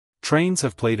Trains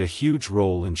have played a huge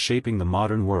role in shaping the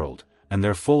modern world, and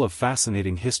they're full of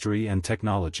fascinating history and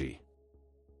technology.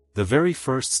 The very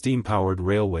first steam-powered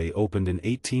railway opened in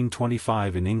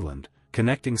 1825 in England,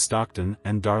 connecting Stockton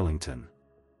and Darlington.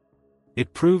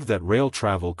 It proved that rail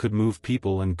travel could move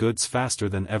people and goods faster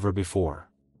than ever before.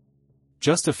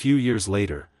 Just a few years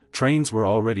later, trains were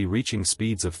already reaching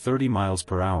speeds of 30 miles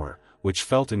per hour, which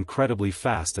felt incredibly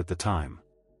fast at the time.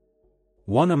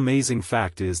 One amazing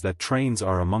fact is that trains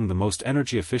are among the most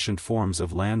energy-efficient forms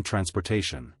of land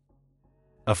transportation.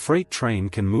 A freight train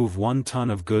can move 1 ton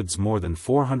of goods more than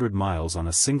 400 miles on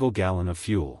a single gallon of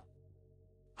fuel.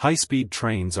 High-speed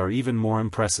trains are even more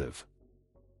impressive.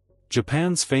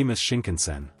 Japan's famous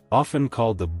Shinkansen, often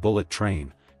called the bullet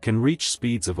train, can reach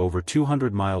speeds of over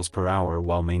 200 miles per hour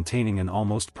while maintaining an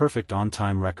almost perfect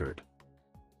on-time record.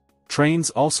 Trains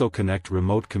also connect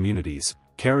remote communities,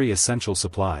 carry essential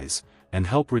supplies, and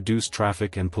help reduce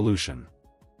traffic and pollution.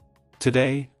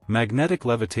 Today, magnetic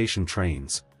levitation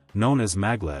trains, known as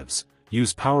maglevs,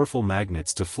 use powerful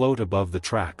magnets to float above the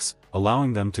tracks,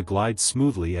 allowing them to glide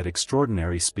smoothly at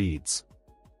extraordinary speeds.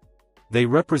 They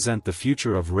represent the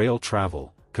future of rail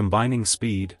travel, combining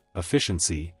speed,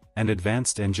 efficiency, and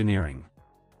advanced engineering.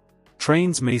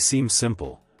 Trains may seem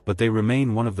simple, but they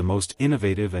remain one of the most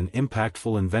innovative and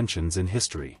impactful inventions in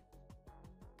history.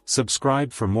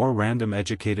 Subscribe for more random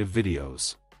educative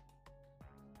videos.